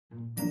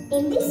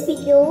In this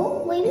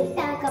video, we will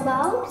talk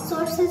about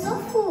sources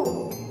of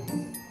food.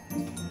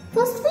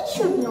 First, we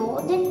should know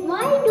that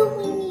why do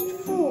we need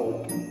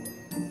food?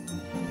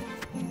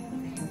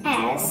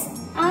 As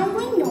all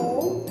we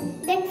know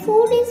that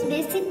food is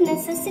basic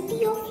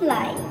necessity of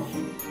life.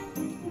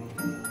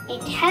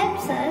 It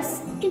helps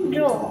us to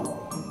grow.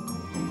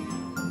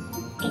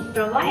 It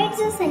provides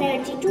us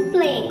energy to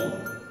play.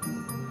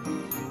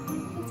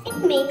 It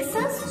makes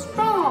us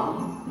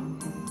strong.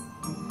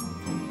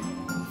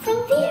 From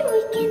where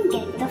we can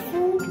get the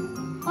food,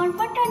 or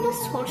what are the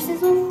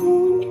sources of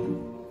food?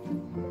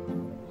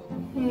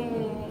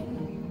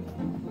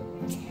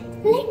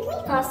 Let me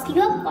ask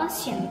you a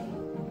question.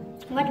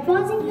 What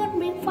was in your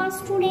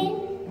breakfast today?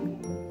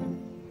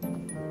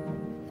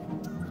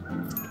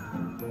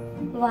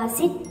 Was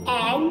it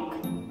egg?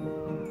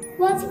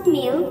 Was it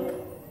milk?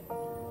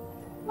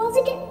 Was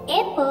it an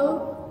apple?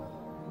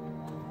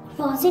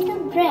 Was it a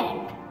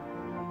bread?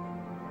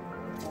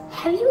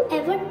 Have you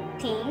ever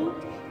think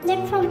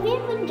that from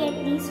where we get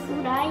these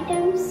food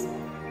items?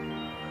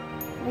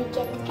 We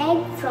get egg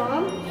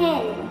from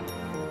hen.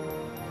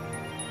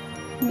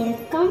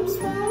 Milk comes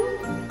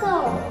from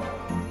cow.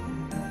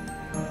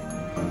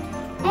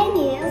 Egg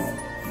is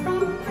from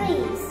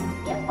trees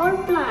or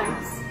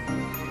plants.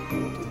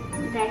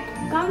 Bread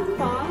comes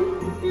from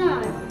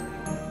plant.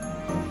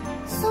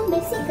 So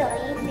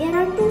basically there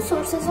are two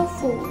sources of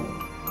food.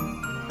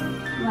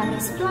 One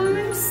is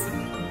plants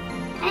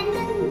and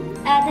the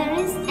other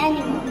is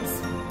animals.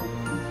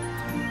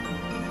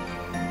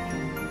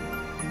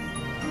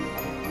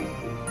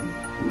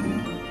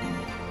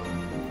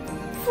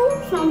 Food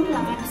from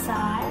plants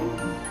are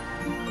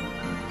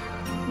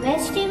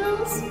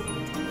vegetables,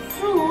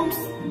 fruits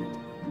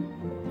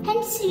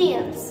and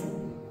cereals.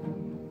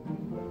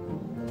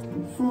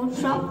 Food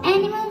from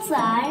animals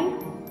are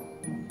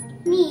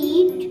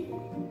meat,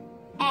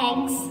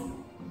 eggs,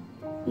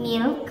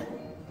 milk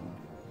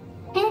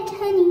and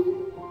honey.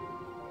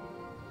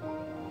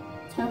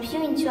 Hope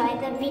you enjoyed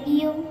the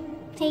video.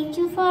 Thank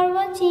you for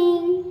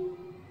watching.